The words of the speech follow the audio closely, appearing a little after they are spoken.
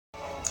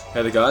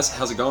Hey there guys,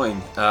 how's it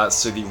going?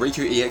 So the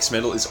Riku EX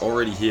medal is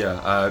already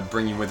here,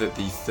 bringing with it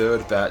the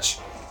third batch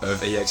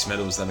of EX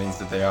medals. That means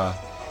that they are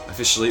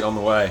officially on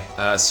the way.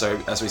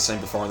 So as we've seen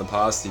before in the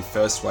past, the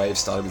first wave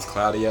started with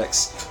Cloud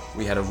EX.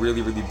 We had a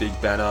really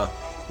big banner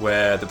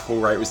where the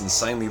pull rate was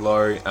insanely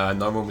low,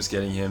 no one was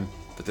getting him,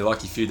 but the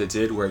lucky few that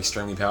did were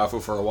extremely powerful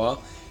for a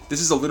while.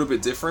 This is a little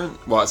bit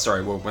different. Well,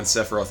 when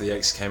Sephiroth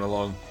EX came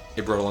along,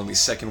 it brought along the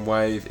second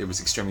wave. It was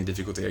extremely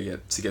difficult to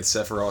get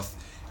Sephiroth,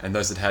 and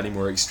those that had him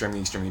were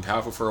extremely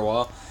powerful for a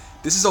while.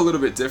 This is a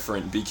little bit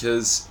different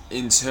because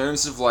in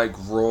terms of like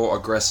raw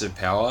aggressive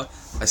power,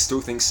 I still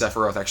think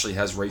Sephiroth actually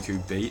has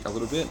Riku beat a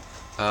little bit,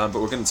 but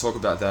we're going to talk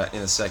about that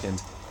in a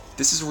second.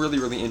 This is a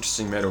really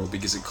interesting medal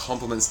because it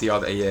complements the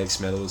other EX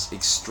medals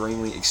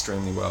extremely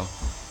well.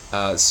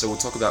 So we'll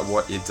talk about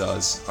what it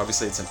does.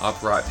 Obviously it's an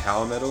upright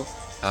power medal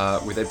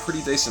with a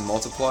pretty decent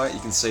multiplier. You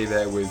can see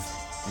there with,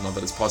 not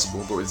that it's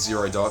possible, but with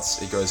 0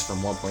 dots it goes from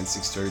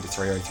 1.62 to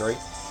 303.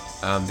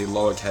 The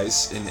lower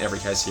case in every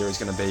case here is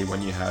going to be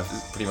when you have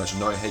pretty much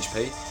no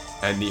HP,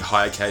 and the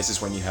higher case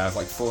is when you have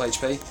like full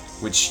HP,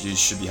 which you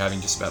should be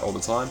having just about all the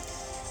time.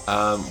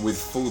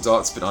 With full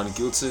dots but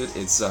ungilted,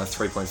 it's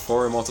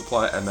 3.4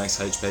 multiplier at max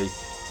HP,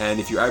 and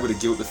if you're able to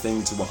gilt the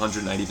thing to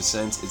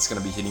 180%, it's going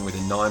to be hitting with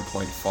a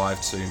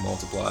 9.52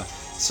 multiplier.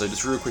 So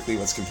just real quickly,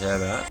 let's compare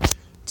that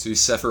to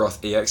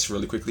Sephiroth EX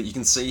really quickly. You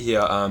can see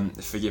here,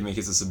 forgive me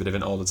because it's a bit of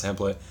an older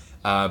template,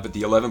 but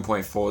the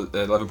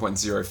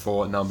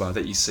 11.04 number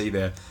that you see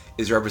there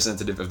is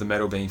representative of the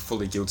medal being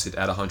fully gilted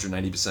at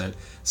 180%.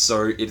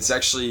 So it's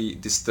actually,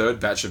 this third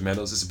batch of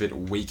medals is a bit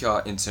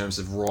weaker in terms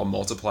of raw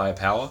multiplier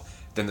power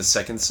than the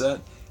second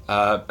set,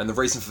 and the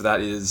reason for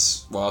that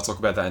is, well, I'll talk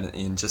about that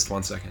in just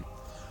one second.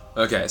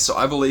 Okay, so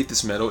I believe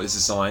this medal is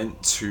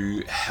designed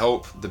to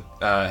help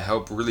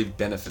really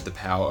benefit the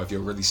power of your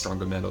really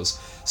stronger medals.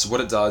 So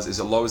what it does is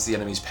it lowers the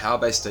enemy's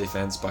power-based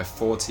defense by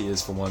 4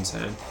 tiers for 1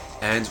 turn,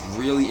 and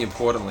really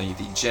importantly,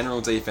 the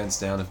general defense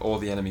down of all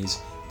the enemies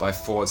by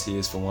 4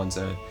 tiers for 1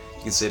 turn.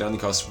 You can see it only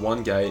costs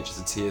 1 gauge, it's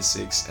a tier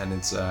 6, and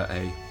it's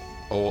a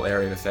all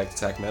area of effect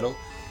attack medal.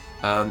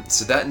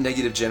 So that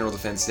negative general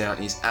defense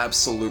down is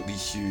absolutely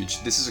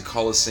huge. This is a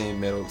Colosseum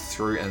medal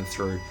through and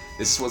through.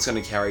 This is what's going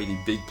to carry the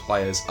big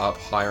players up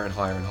higher and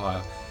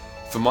higher.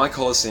 For my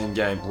Colosseum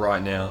game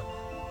right now,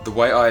 the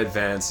way I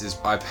advance is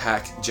I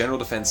pack general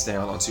defense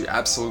down onto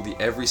absolutely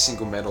every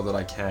single medal that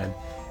I can,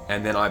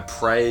 and then I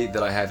pray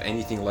that I have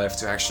anything left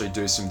to actually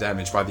do some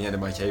damage by the end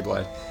of my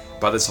Keyblade.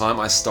 By the time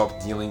I stop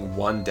dealing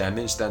 1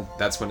 damage, then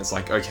that's when it's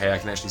like, okay, I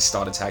can actually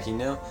start attacking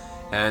now.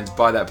 And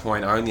by that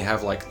point, I only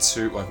have like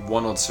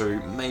 1 or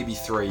 2, maybe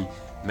 3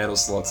 medal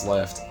slots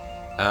left.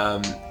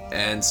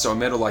 And so a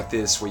medal like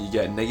this, where you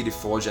get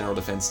 -4 general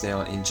defense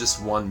down in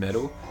just 1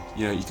 medal,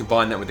 you know, you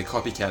combine that with the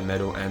copycat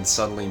medal, and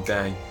suddenly,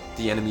 bang,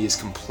 the enemy is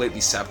completely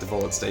sapped of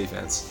all its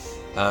defense.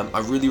 I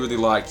really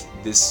like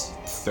this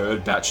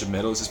third batch of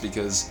medals, just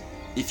because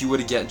if you were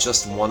to get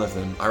just 1 of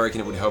them, I reckon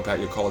it would help out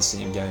your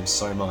Colosseum game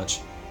so much.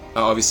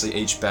 Obviously,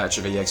 each batch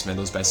of EX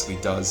medals basically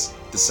does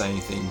the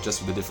same thing,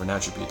 just with a different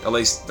attribute. At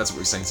least, that's what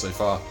we've seen so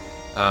far.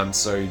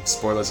 So,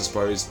 spoilers I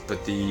suppose,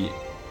 but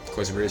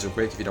close your ears real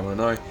quick if you don't want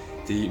to know.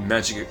 The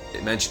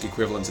magic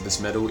equivalent to this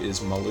medal is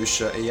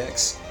Malusha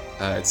EX.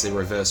 It's a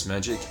reverse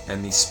magic,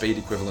 and the speed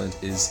equivalent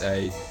is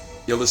a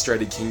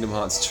illustrated Kingdom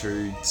Hearts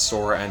 2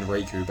 Sora and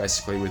Riku,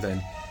 basically with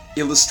an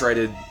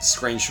illustrated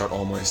screenshot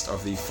almost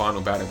of the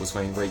final battle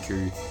between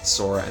Riku,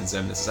 Sora, and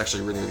Xemnas. It's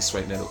actually a really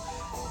sweet medal.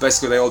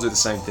 Basically, they all do the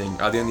same thing.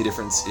 The only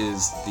difference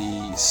is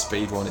the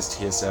speed one is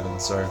tier 7,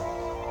 so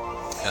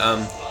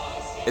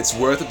it's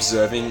worth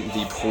observing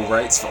the pull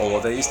rates for all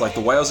of these. Like,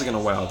 the whales are going to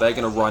whale. They're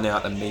going to run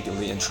out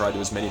immediately and try to do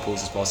as many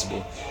pulls as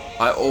possible.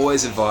 I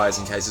always advise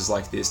in cases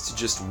like this to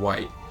just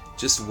wait.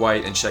 Just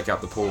wait and check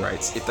out the pull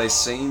rates. If they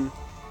seem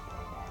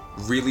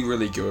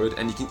really good,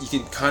 and you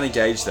can kind of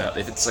gauge that.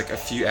 If it's like a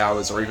few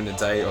hours or even a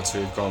day or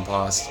 2 have gone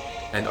past,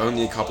 and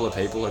only a couple of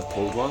people have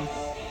pulled one,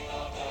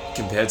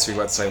 compared to,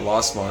 let's say,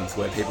 last month,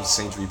 where people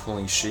seem to be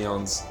pulling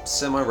Xions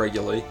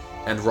semi-regularly,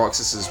 and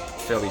Roxases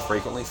fairly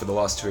frequently for the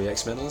last 2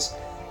 EX medals.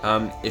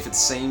 If it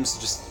seems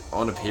just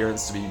on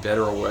appearance to be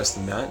better or worse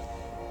than that,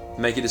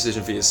 make a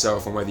decision for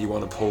yourself on whether you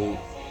want to pull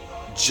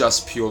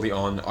just purely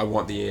on, I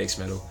want the EX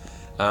medal.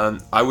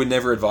 I would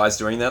never advise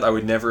doing that. I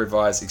would never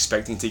advise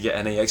expecting to get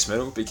an EX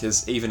medal,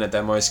 because even at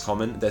their most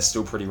common, they're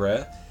still pretty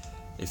rare,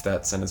 if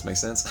that sentence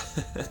makes sense.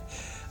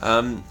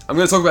 I'm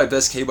going to talk about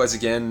best Keyblades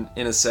again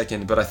in a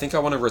second, but I think I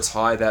want to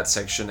retire that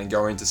section and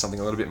go into something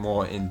a little bit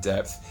more in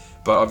depth.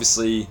 But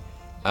obviously,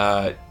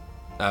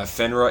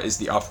 Fenrir is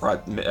the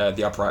upright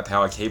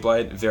power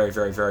Keyblade,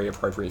 very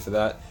appropriate for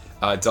that.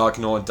 Dark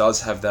Nord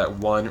does have that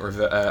 1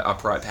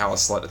 upright power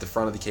slot at the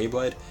front of the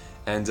Keyblade,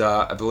 and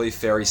I believe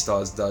Fairy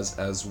Stars does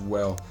as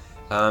well.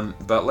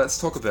 But let's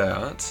talk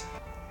about...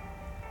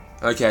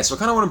 Okay, so I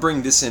kind of want to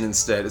bring this in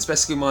instead. It's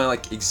basically my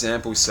like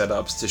example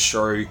setups to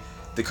show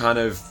the kind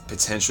of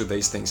potential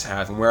these things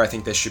have and where I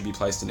think they should be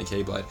placed in a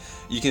Keyblade.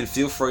 You can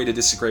feel free to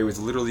disagree with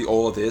literally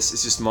all of this.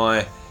 It's just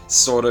my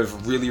sort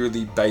of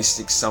really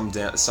basic summed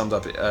up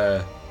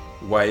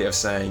way of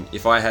saying,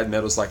 if I had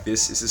medals like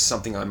this is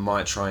something I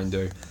might try and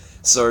do.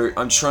 So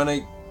I'm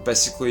trying to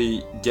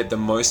basically get the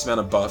most amount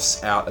of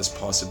buffs out as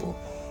possible.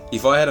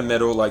 If I had a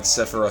medal like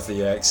Sephiroth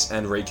EX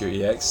and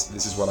Riku EX,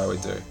 this is what I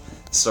would do.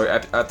 So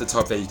at the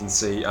top there you can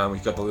see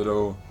we've got the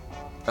little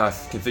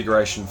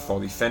configuration for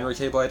the Fenrir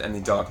Keyblade and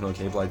the Darknor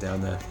Keyblade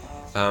down there.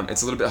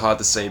 It's a little bit hard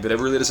to see, but it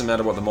really doesn't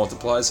matter what the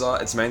multipliers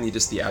are, it's mainly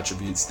just the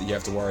attributes that you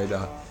have to worry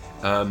about.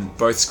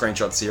 Both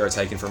screenshots here are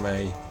taken from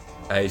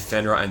a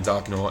Fenrir and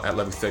Darknor at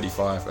level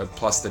 35,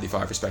 plus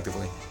 35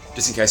 respectively,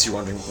 just in case you're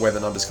wondering where the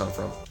numbers come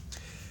from.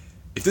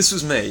 If this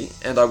was me,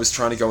 and I was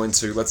trying to go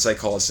into, let's say,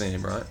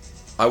 Colosseum, right?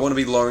 I want to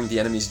be lowering the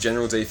enemy's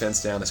general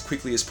defense down as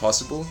quickly as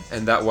possible,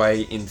 and that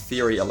way, in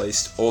theory at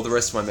least, all the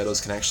rest of my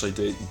medals can actually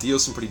deal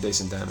some pretty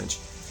decent damage.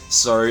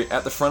 So,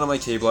 at the front of my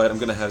Keyblade, I'm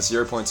going to have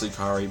 0.2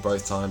 Kari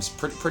both times,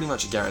 pretty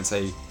much a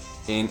guarantee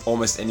in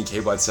almost any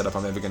Keyblade setup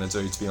I'm ever going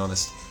to do, to be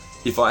honest.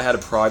 If I had a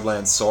Pride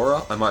Land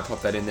Sora, I might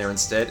pop that in there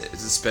instead,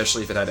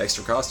 especially if it had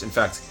extra cast. In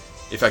fact,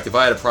 if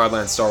I had a Pride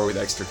Land Sora with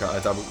extra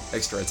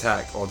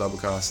attack or double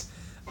cast,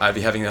 I'd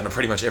be having that on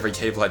pretty much every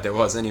Keyblade there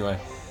was anyway.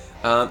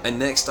 And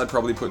next, I'd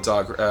probably put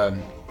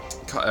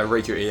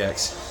Riku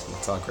EX.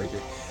 Not Dark Riku.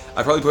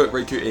 I'd probably put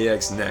Riku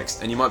EX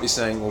next, and you might be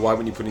saying, well, why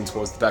wouldn't you put him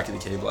towards the back of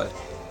the Keyblade?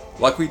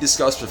 Like we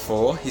discussed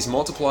before, his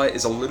multiplier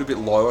is a little bit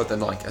lower than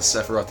like a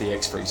Sephiroth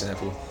EX, for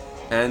example.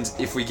 And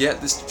if we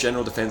get this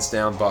general defense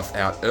down buff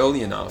out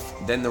early enough,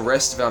 then the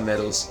rest of our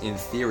medals, in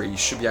theory,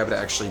 should be able to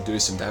actually do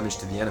some damage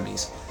to the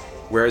enemies.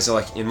 Whereas,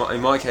 like in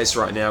my case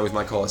right now with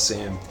my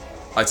Colosseum,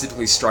 I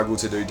typically struggle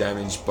to do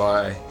damage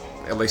by,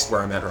 at least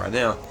where I'm at right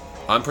now,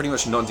 I'm pretty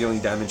much not dealing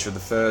damage for the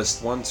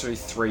first 1, 2,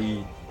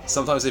 3,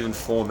 sometimes even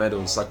 4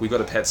 medals. Like, we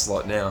got a pet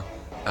slot now,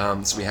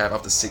 so we have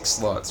up to 6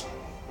 slots.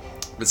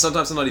 But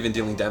sometimes I'm not even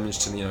dealing damage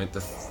to, you know, the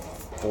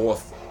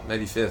 4th,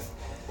 maybe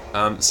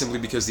 5th, simply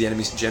because the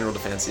enemy's general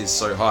defense is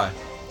so high.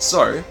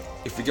 So,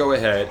 if we go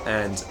ahead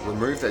and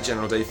remove that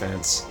general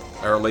defense,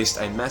 or at least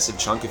a massive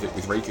chunk of it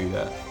with Riku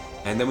there,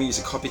 and then we use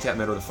a copycat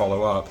medal to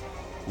follow up,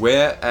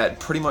 we're at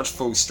pretty much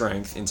full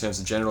strength in terms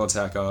of general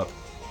attack up,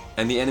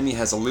 and the enemy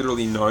has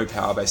literally no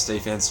power-based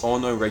defense or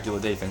no regular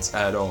defense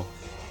at all.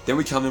 Then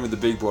we come in with the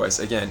big boys.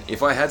 Again,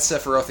 if I had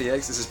Sephiroth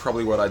EX, this is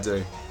probably what I'd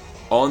do.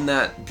 On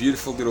that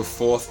beautiful little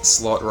 4th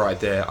slot right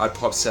there, I'd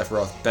pop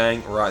Sephiroth,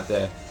 bang, right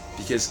there,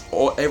 because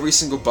every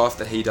single buff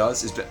that he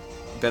does is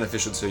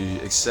beneficial to you,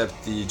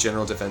 except the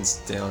general defense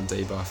down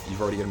debuff.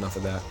 You've already got enough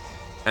of that.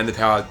 And the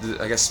power,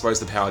 I suppose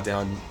the power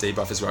down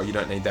debuff as well, you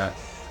don't need that.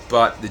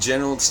 But the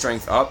general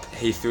strength up,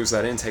 he fills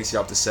that in, takes you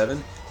up to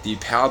 7. The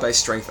power-based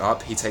strength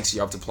up, he takes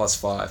you up to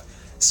 +5.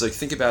 So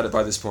think about it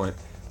by this point.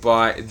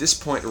 By this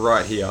point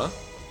right here,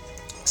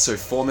 so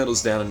 4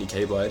 medals down on your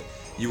Keyblade,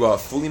 you are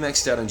fully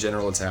maxed out in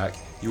general attack,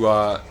 you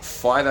are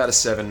 5 out of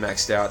 7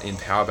 maxed out in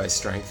power-based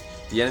strength,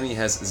 the enemy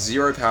has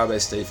 0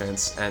 power-based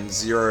defense and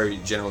 0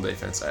 general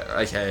defense,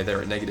 aka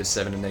they're at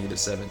 -7 and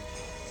 -7.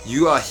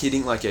 You are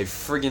hitting like a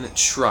friggin'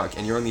 truck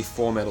and you're only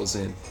 4 medals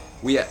in.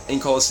 In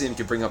Colosseum, you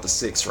can bring up to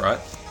 6, right?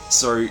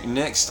 So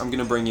next, I'm going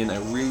to bring in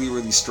a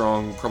really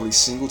strong, probably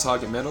single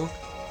target medal,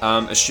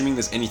 assuming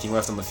there's anything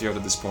left on the field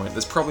at this point.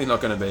 There's probably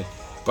not going to be,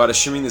 but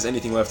assuming there's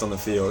anything left on the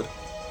field,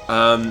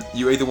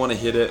 you either want to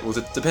hit it, well,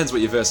 it depends what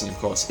you're versing, of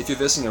course. If you're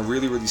versing a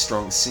really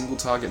strong single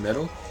target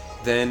medal,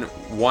 then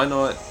why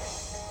not,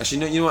 actually,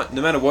 no, you know what,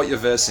 no matter what you're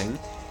versing,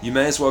 you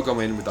may as well go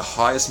in with the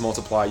highest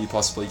multiplier you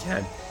possibly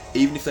can,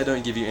 even if they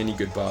don't give you any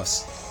good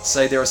buffs.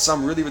 Say there are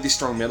some really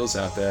strong medals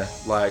out there,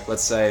 like,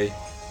 let's say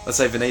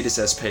Vanitas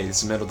SP, this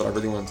is a medal that I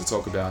really wanted to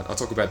talk about. I'll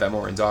talk about that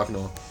more in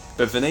Darknor.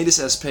 But Vanitas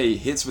SP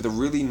hits with a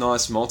really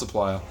nice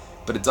multiplier,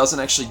 but it doesn't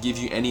actually give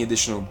you any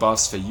additional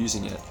buffs for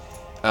using it.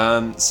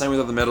 Same with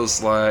other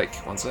medals like,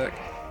 one sec.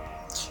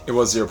 It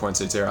was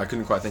 0.2 Terra, I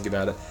couldn't quite think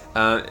about it.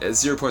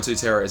 0.2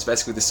 Terra is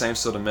basically the same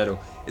sort of medal.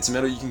 It's a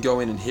medal you can go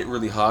in and hit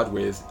really hard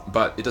with,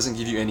 but it doesn't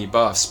give you any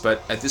buffs.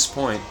 But at this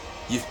point,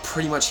 you've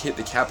pretty much hit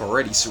the cap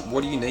already, so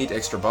what do you need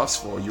extra buffs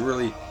for? You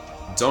really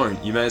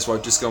don't. You may as well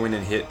just go in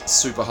and hit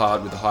super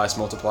hard with the highest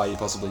multiplier you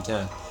possibly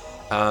can.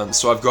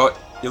 So I've got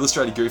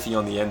Illustrated Goofy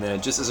on the end there,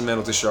 just as a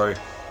medal to show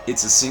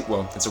it's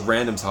it's a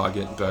random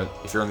target, but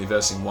if you're only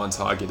versing one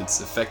target,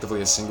 it's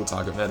effectively a single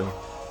target medal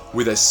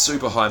with a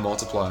super high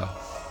multiplier.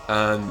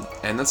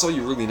 And that's all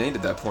you really need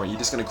at that point. You're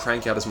just going to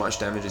crank out as much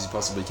damage as you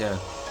possibly can.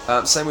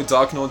 Same with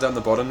Darknor down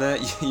the bottom there.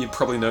 You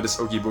probably noticed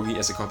Oogie Boogie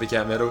as a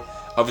copycat medal.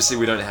 Obviously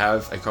we don't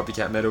have a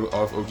copycat medal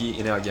of Oogie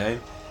in our game.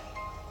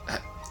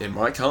 It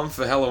might come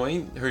for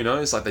Halloween, who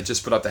knows, like they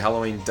just put up the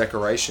Halloween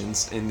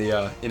decorations in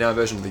our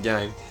version of the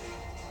game.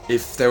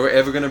 If they were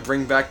ever going to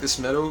bring back this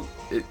medal,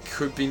 it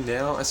could be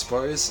now, I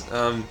suppose.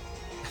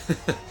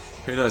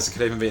 Who knows, it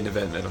could even be an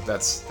event medal.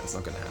 That's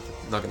not going to happen.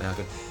 Not going to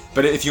happen.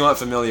 But if you aren't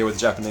familiar with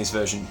the Japanese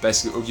version,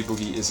 basically Oogie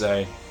Boogie is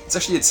it's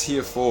actually a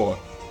tier 4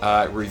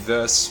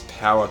 reverse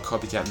power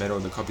copycat medal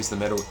that copies the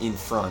medal in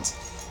front.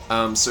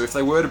 So if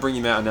they were to bring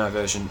him out in our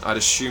version, I'd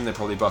assume they'd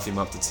probably buff him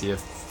up to tier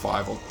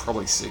 5 or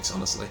probably 6,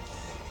 honestly.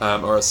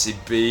 Or else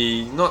he'd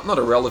be not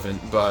irrelevant,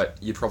 but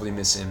you'd probably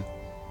miss him.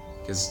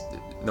 because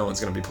no one's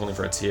going to be pulling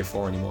for a tier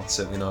 4 anymore,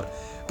 certainly not.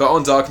 But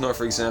on Dark Knight,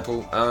 for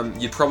example,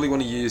 you'd probably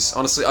want to use,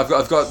 honestly, I've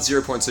got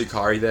 0.2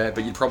 Kari there,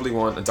 but you'd probably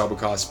want a double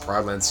cast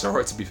Pride Lance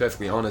Sora, to be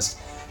perfectly honest,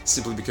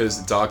 simply because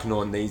Dark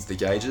Knight needs the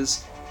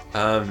gauges.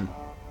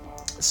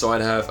 So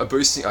I'd have a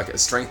boosting, like a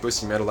strength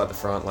boosting medal at the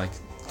front, like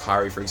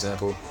Kari, for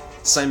example.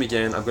 Same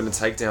again, I'm going to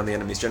take down the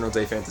enemy's general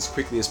defense as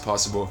quickly as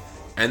possible,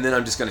 and then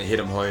I'm just going to hit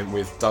him home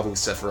with double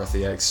Sephiroth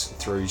EX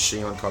through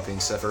Xion copying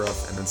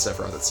Sephiroth, and then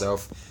Sephiroth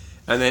itself.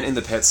 And then in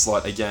the pet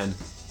slot, again,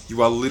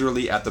 you are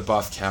literally at the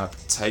buff cap.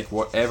 Take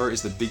whatever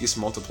is the biggest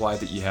multiplier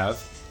that you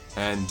have,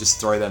 and just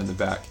throw that in the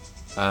back.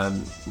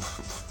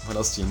 What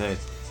else do you need?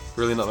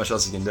 Really not much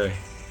else you can do.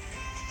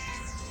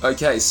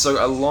 Okay,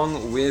 so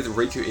along with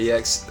Riku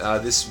EX,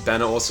 this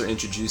banner also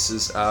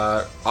introduces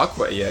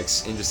Aqua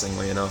EX,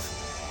 interestingly enough.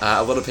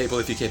 A lot of people,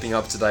 if you're keeping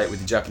up to date with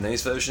the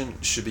Japanese version,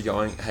 should be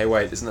going, hey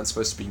wait, isn't that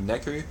supposed to be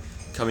Neku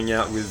coming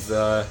out with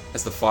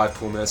as the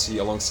 5-pull Mercy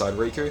alongside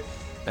Riku?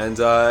 And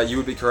you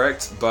would be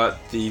correct, but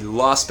the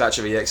last batch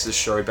of EXs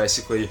show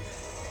basically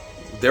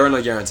there are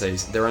no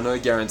guarantees. There are no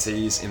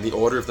guarantees in the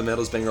order of the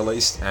medals being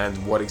released and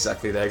what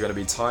exactly they're going to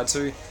be tied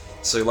to.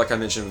 So like I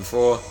mentioned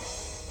before,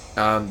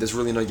 there's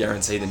really no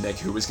guarantee that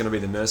Neku is going to be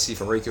the Mercy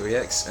for Riku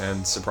EX,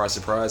 and surprise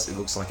surprise, it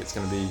looks like it's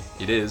going to be,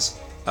 it is,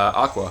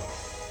 Aqua.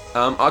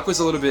 Aqua's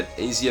a little bit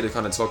easier to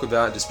kind of talk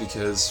about just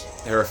because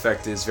her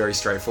effect is very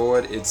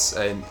straightforward. It's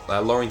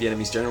lowering the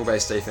enemy's general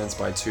base defense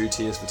by 2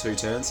 tiers for 2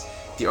 turns.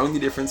 The only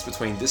difference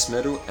between this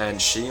medal and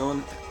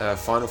Xion,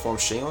 Final Form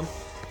Xion,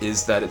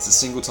 is that it's a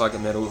single target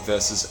medal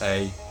versus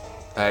a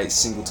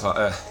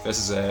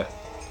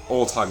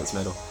all targets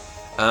medal.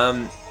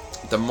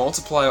 The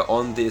multiplier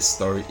on this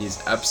though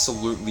is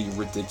absolutely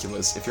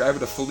ridiculous. If you're able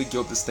to fully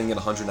guilt this thing at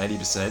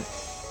 180%,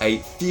 a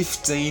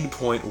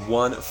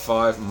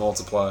 15.15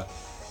 multiplier.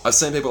 I've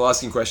seen people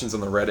asking questions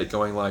on the Reddit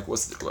going like,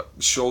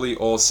 surely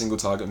all single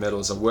target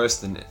medals are worse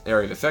than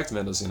area of effect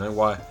medals, you know?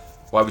 Why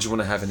would you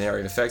want to have an area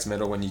of effect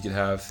medal when you could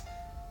have,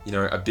 you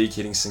know, a big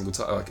hitting single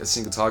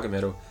target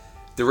medal?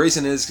 The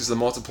reason is because the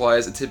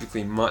multipliers are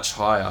typically much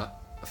higher,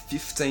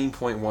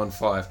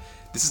 15.15.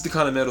 This is the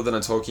kind of medal that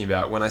I'm talking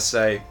about when I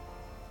say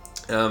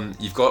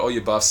you've got all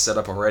your buffs set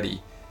up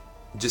already,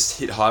 just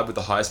hit hard with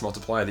the highest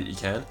multiplier that you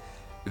can.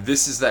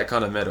 This is that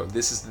kind of medal.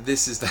 This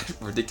is that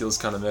ridiculous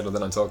kind of medal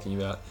that I'm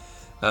talking about.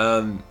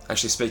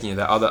 Actually, speaking of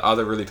that,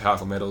 other really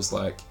powerful medals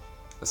like,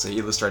 let's say,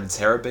 Illustrated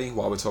Terror Bee,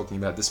 while we're talking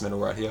about this medal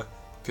right here,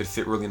 could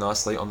fit really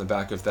nicely on the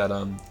back of that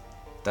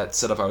that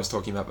setup I was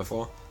talking about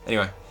before.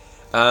 Anyway,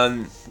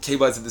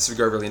 keyblades that this would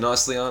go really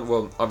nicely on,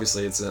 well,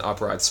 obviously it's an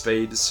upright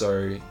speed,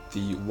 so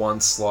the one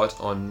slot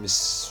on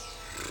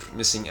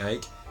Missing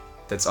Egg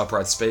that's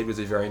upright speed would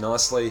do very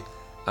nicely.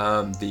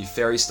 The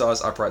Fairy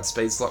Stars upright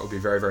speed slot would be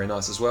very, very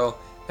nice as well.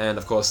 And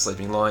of course,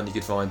 Sleeping Lion, you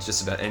could find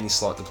just about any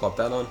slot to plop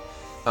that on.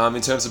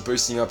 In terms of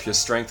boosting up your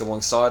strength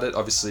alongside it,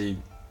 obviously,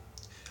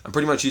 I'm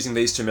pretty much using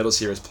these two medals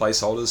here as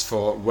placeholders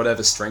for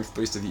whatever strength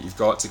booster that you've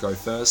got to go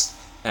first,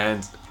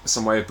 and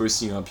some way of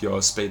boosting up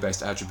your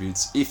speed-based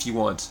attributes if you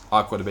want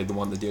Aqua to be the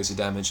one that deals you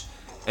damage.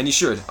 And you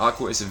should.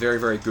 Aqua is a very,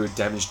 very good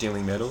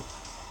damage-dealing medal.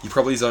 You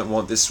probably don't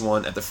want this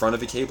one at the front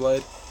of a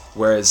Keyblade,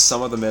 whereas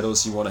some of the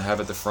medals you want to have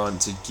at the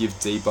front to give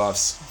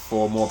debuffs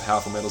for more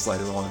powerful medals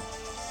later on.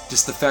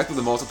 Just the fact that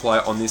the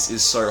multiplier on this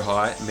is so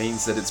high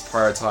means that it's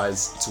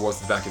prioritized towards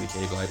the back of the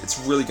Keyblade.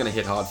 It's really going to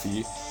hit hard for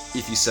you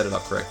if you set it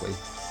up correctly.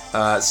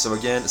 So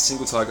again, a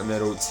single target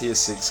medal, tier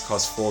 6,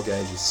 costs 4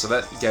 gauges. So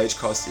that gauge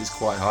cost is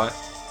quite high.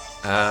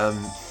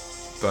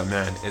 But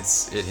man, it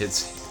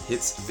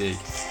hits big.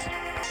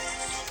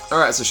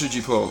 Alright, so should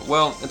you pull?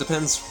 Well, it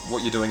depends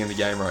what you're doing in the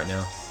game right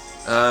now.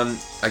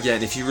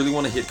 Again, if you really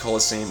want to hit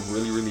Colosseum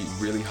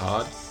really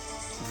hard,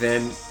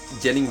 then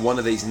getting one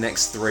of these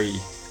next 3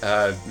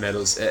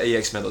 medals,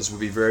 EX medals, would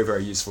be very,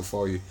 very useful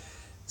for you.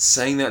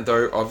 Saying that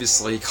though,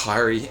 obviously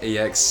Kairi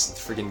EX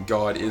friggin'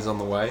 God is on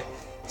the way,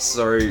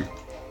 so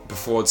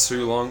before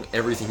too long,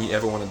 everything you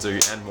ever want to do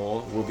and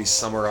more will be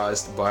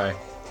summarized by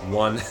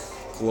one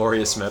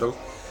glorious medal.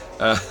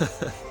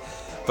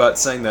 But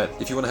saying that,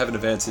 if you want to have an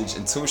advantage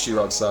until she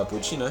rocks up,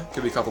 which, you know,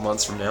 could be a couple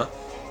months from now,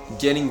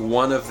 getting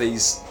one of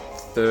these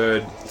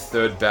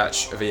third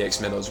batch of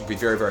EX medals would be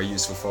very, very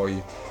useful for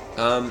you.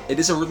 It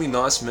is a really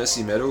nice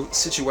Mercy medal,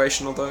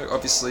 situational though.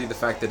 Obviously the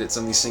fact that it's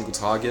only single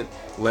target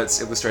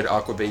lets Illustrated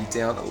Aqua be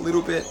down a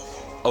little bit,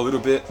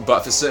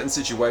 but for certain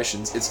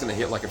situations it's going to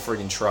hit like a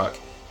friggin' truck.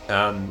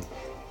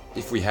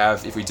 If we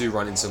do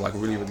run into like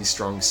really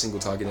strong single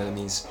target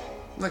enemies,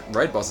 like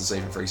raid bosses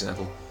even, for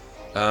example,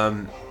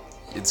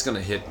 it's going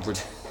to hit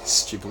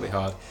stupidly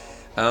hard.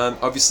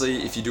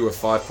 Obviously if you do a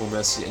 5-pull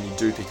Mercy and you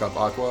do pick up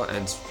Aqua,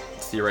 and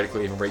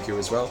theoretically even Riku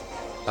as well,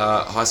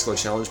 high score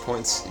challenge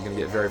points, you're going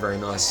to get very, very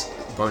nice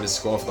bonus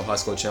score for the high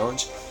score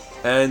challenge.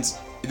 And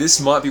this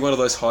might be one of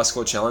those high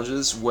score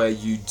challenges where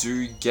you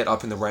do get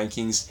up in the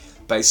rankings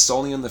based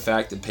solely on the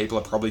fact that people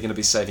are probably going to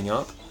be saving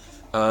up.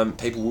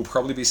 People will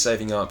probably be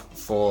saving up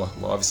for,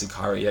 well, obviously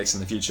Kairi EX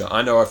in the future.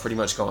 I know I've pretty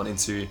much gone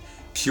into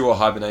pure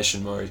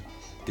hibernation mode,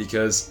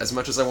 because as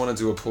much as I want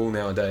to do a pull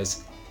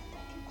nowadays,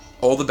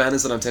 all the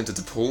banners that I'm tempted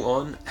to pull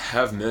on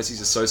have mercies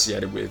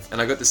associated with,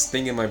 and I got this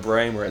thing in my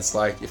brain where it's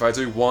like, if I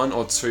do 1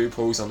 or 2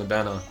 pulls on the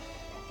banner,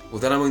 well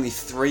then I'm only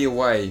 3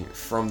 away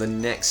from the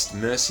next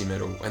mercy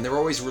medal, and they're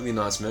always really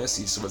nice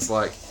mercies, so it's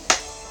like,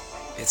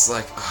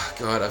 oh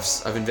god,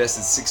 I've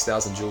invested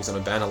 6,000 jewels on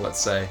a banner, let's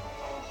say.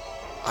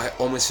 I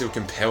almost feel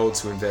compelled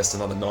to invest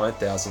another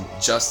 9,000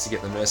 just to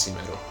get the mercy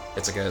medal.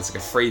 It's like a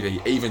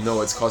freebie, even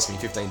though it's cost me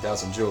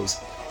 15,000 jewels.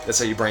 That's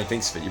how your brain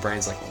thinks of it. Your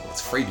brain's like, oh,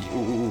 it's a freebie,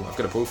 ooh, I've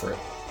got to pull for it.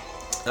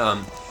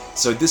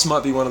 So this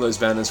might be one of those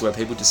banners where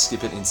people just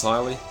skip it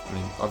entirely. I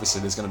mean,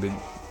 obviously there's going to be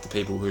the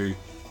people who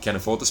can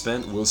afford to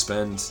spend, will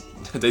spend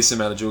a decent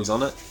amount of jewels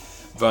on it.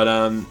 But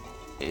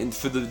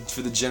for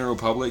the general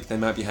public, they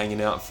might be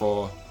hanging out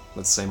for,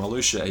 let's say,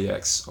 Marluxia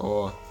EX,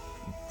 or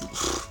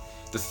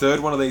the third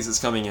one of these that's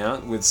coming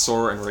out with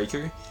Sora and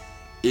Riku.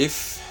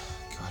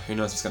 God, who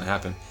knows what's going to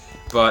happen.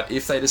 But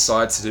if they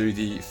decide to do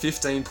the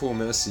 15 pull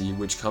Mercy,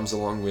 which comes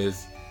along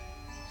with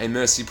a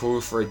Mercy pull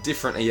for a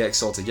different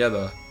EX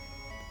altogether,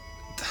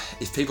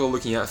 if people are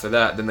looking out for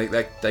that, then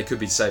they could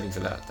be saving for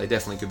that. They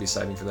definitely could be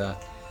saving for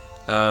that.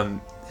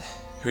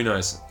 Who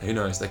knows? Who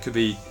knows? That could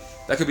be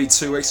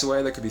 2 weeks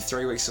away. That could be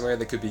 3 weeks away.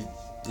 That could be,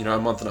 a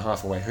month and a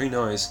half away. Who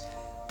knows?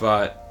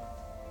 But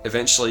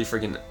eventually,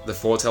 friggin' the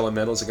foreteller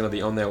medals are going to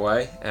be on their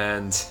way,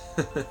 and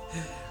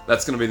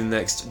that's going to be the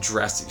next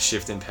drastic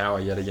shift in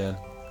power yet again,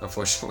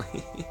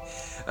 unfortunately.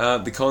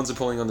 The cons of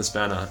pulling on this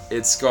banner.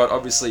 It's got,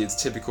 obviously,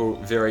 its typical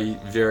very,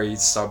 very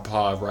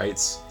subpar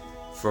rates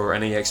for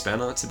an EX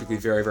banner, typically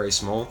very, very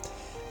small.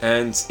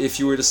 And if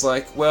you were just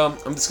like, well,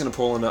 I'm just going to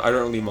pull on it, I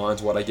don't really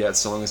mind what I get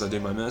so long as I do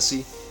my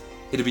Mercy.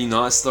 It'd be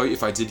nice, though,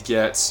 if I did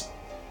get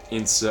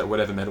insert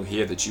whatever medal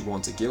here that you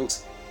want to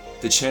guilt.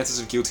 The chances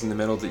of guilting the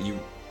medal that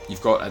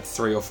you've got at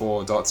 3 or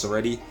 4 dots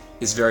already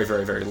is very,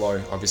 very, very low.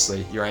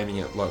 Obviously, you're aiming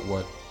at, like,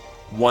 what,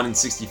 1 in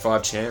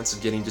 65 chance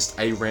of getting just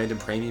a random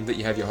premium that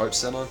you have your hopes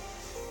set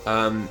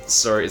on.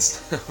 So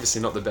it's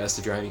obviously not the best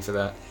if you're aiming for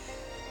that.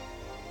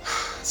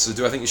 So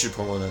do I think you should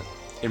pull on it?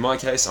 In my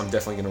case, I'm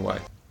definitely going to wait.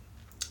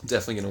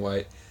 Definitely going to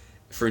wait.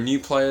 For new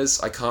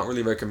players, I can't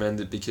really recommend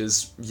it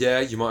because,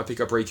 yeah, you might pick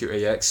up Riku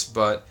EX,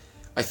 but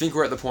I think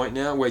we're at the point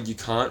now where you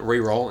can't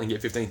re-roll and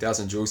get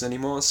 15,000 jewels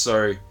anymore,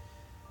 so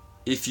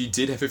if you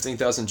did have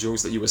 15,000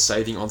 jewels that you were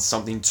saving on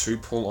something to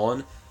pull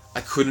on, I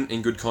couldn't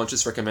in good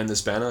conscience recommend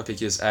this banner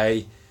because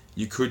A,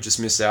 you could just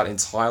miss out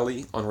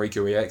entirely on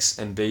Riku EX,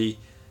 and B,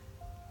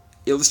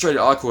 Illustrated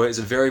Aqua is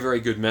a very, very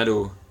good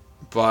medal,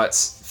 but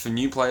for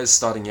new players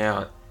starting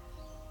out,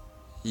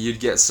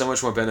 you'd get so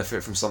much more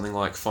benefit from something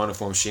like Final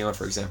Form Shield,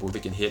 for example,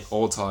 that can hit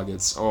all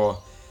targets,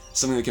 or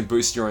something that can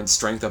boost your own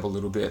strength up a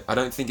little bit. I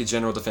don't think a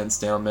General Defense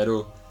Down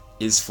medal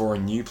is for a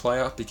new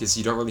player, because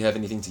you don't really have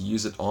anything to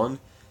use it on.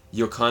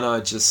 You're kind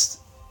of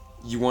just,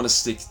 you want to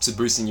stick to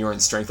boosting your own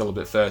strength a little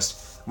bit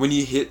first. When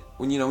you get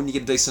a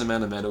decent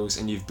amount of medals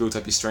and you've built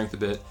up your strength a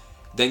bit,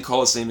 then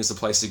Colosseum is the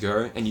place to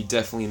go, and you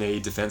definitely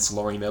need defense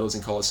lowering medals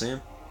in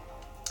Colosseum.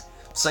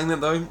 Saying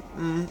that though,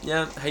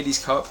 yeah,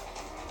 Hades Cup,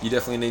 you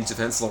definitely need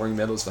defense lowering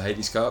medals for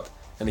Hades Cup,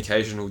 and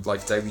occasional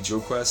like daily dual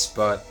quests,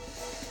 but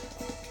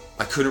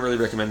I couldn't really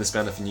recommend this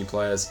banner for new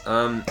players.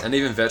 And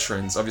even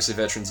veterans, obviously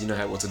veterans, you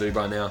know what to do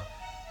by now.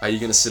 Are you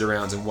going to sit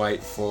around and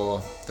wait for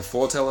the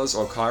foretellers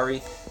or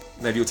Kairi?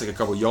 Maybe you'll take a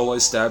couple YOLO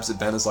stabs at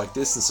banners like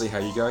this and see how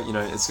you go.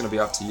 It's going to be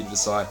up to you to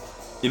decide.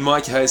 In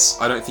my case,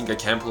 I don't think I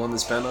can pull on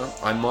this banner.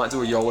 I might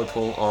do a YOLO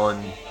pull on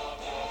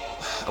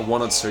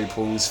 1 or 2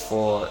 pulls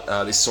for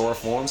the Sora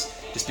forms,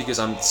 just because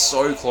I'm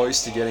so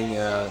close to getting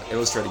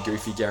Illustrated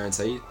Goofy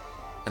guaranteed,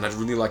 and I'd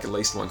really like at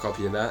least 1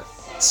 copy of that.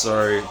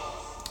 So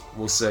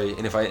we'll see.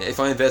 And if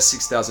I invest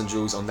 6,000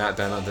 jewels on that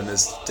banner, then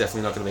there's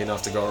definitely not going to be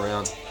enough to go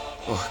around.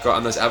 Oh god,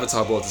 and those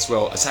avatar boards as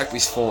well. Attack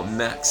Beast 4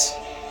 Max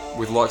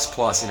with Lux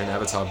Plus in an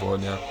avatar board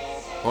now.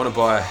 I want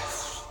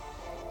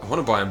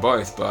to buy them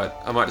both,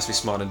 but I might just be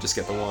smart and just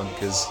get the one,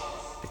 because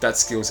if that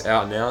skill's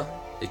out now,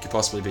 it could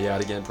possibly be out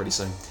again pretty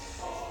soon.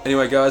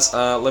 Anyway guys,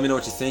 let me know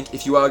what you think.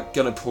 If you are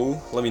going to pull,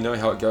 let me know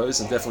how it goes,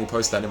 and definitely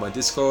post that in my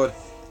Discord.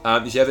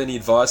 If you have any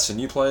advice for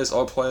new players,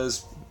 old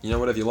players,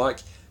 whatever you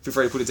like, feel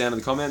free to put it down in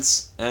the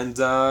comments. And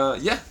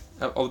yeah,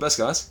 all the best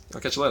guys.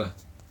 I'll catch you later.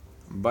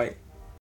 Bye.